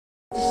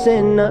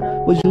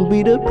Sinner, would you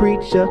be the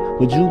preacher?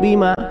 Would you be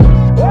my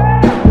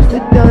Mr.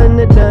 Dun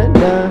dun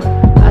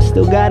dun? I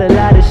still got a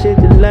lot of shit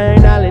to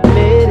learn, I'll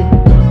admit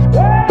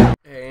it.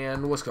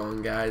 And what's going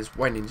on, guys?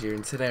 White Ninja here,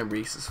 and today I'm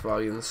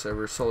resurviving the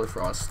server Solar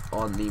Frost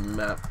on the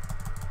map.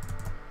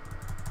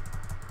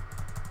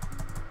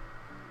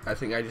 I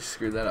think I just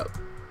screwed that up.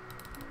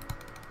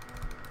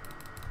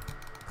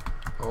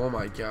 Oh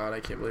my god,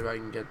 I can't believe I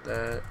can get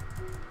that.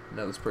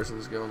 Now this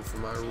person's going for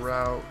my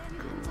route.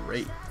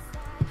 Great.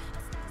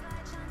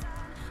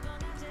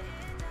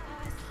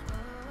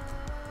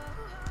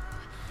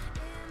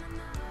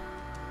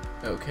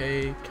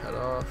 Okay, cut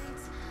off.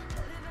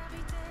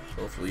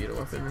 Hopefully get a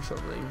weapon or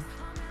something.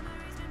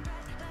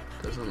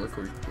 Doesn't look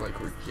like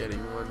we're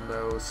getting one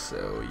though,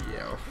 so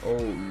yeah. Oh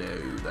no,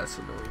 that's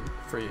annoying.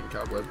 Freaking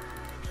cobweb.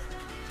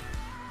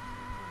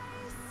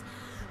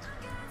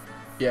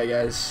 Yeah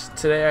guys,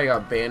 today I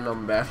got banned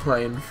on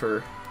Battleline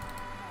for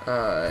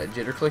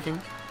jitter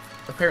clicking.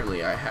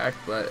 Apparently I hacked,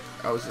 but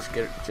I was just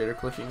jitter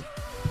clicking.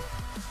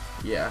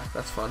 Yeah,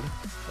 that's fun.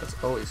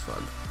 That's always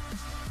fun.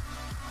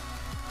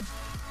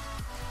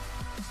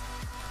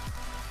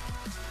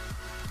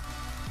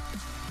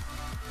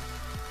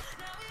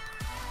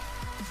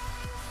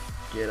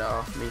 Get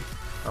off me.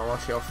 I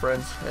want y'all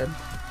friends head.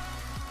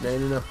 No,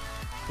 no, no.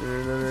 No,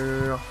 no, no, no,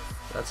 no, no.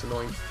 That's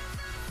annoying.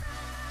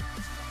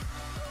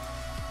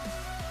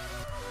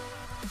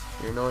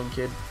 You're annoying,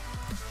 kid.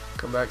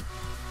 Come back.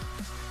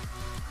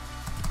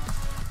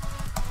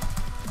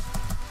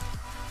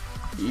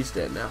 He's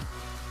dead now.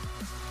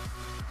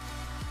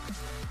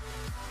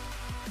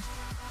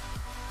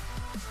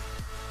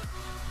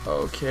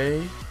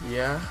 Okay,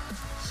 yeah.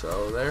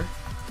 So there.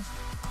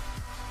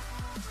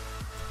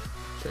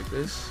 Check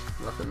this.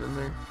 Nothing in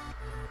there.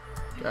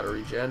 Gotta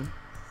regen.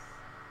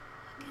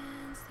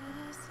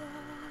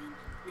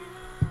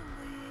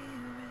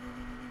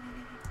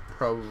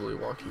 Probably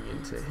walking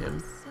into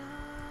him.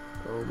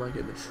 Oh my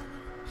goodness.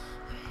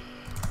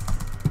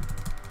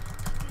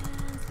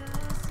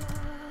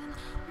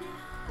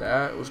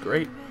 That was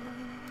great.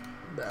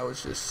 That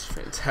was just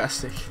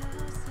fantastic.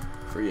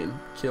 Freaking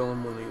kill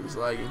him when he was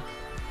lagging.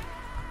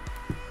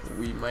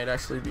 We might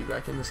actually be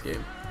back in this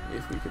game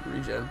if we could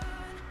regen.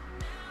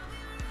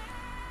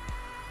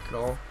 At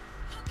all.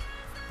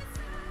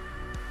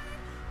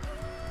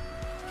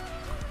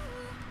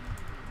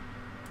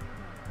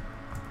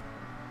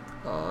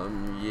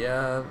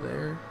 Yeah,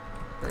 there.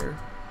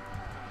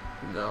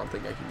 No, I don't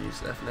think I can use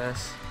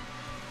FNS.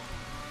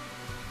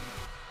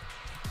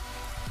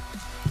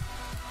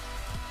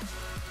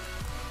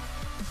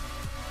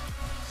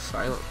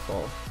 Silent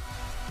fall.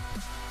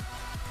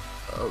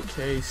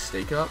 Okay,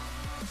 stake up.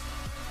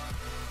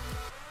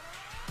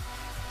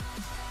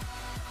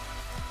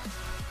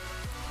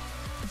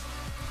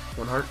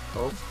 One heart.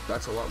 Oh,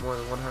 that's a lot more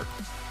than one heart.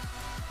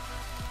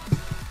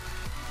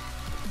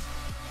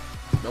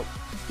 Nope,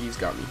 he's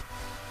got me.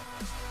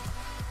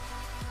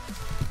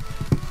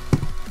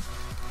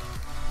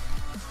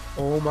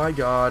 Oh my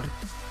god.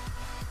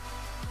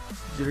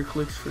 Jitter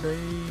clicks for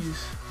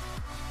days.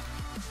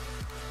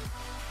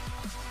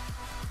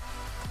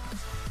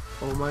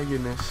 Oh my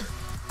goodness.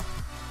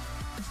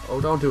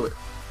 Oh, don't do it.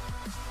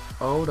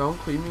 Oh, don't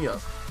clean me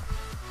up.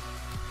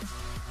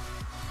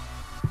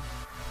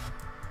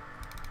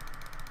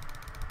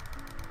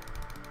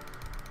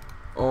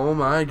 Oh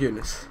my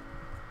goodness.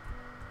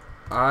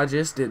 I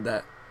just did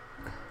that.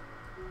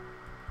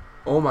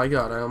 Oh my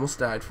god, I almost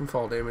died from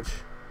fall damage.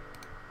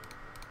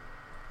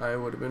 I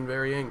would have been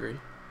very angry.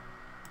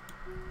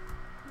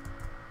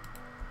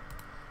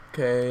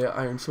 Okay,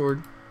 iron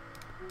sword.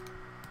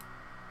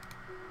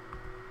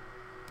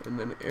 And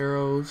then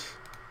arrows.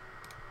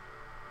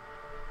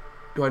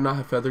 Do I not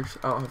have feathers?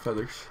 I don't have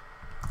feathers.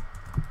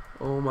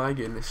 Oh my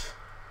goodness.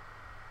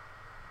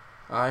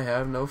 I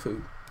have no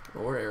food.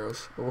 Or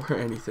arrows. Or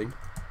anything.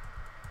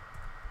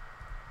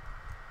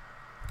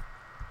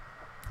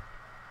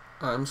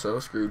 I'm so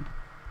screwed.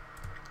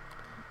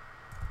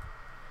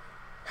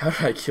 How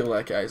did I kill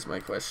that guy is my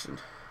question.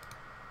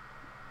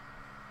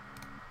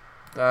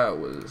 That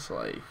was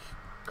like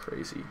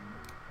crazy.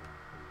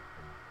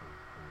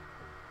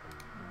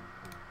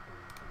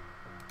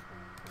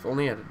 If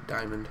only I had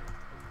a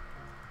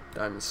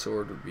diamond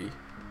sword would be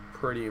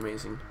pretty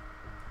amazing.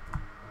 I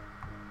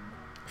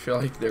feel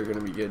like they're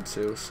gonna be good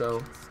too.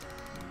 So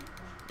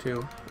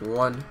 2,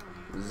 1,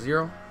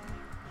 0.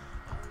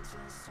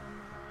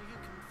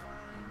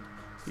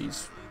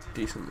 He's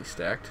decently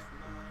stacked.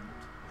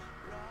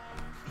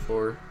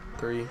 4,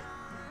 3,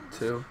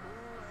 2,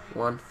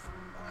 1.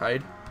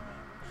 Hide.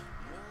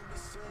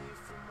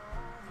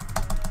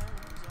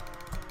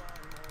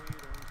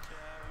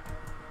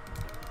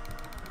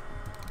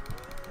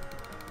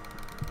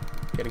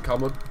 Getting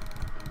comboed.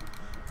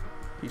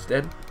 He's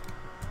dead.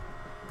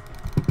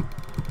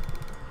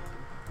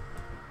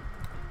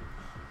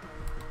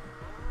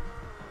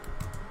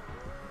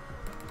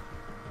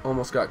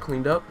 Almost got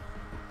cleaned up.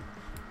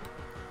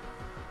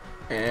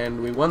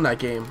 And we won that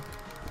game.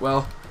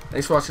 Well,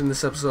 thanks for watching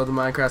this episode of the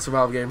Minecraft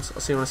Survival Games.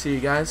 I'll see you when I see you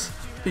guys.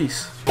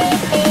 Peace.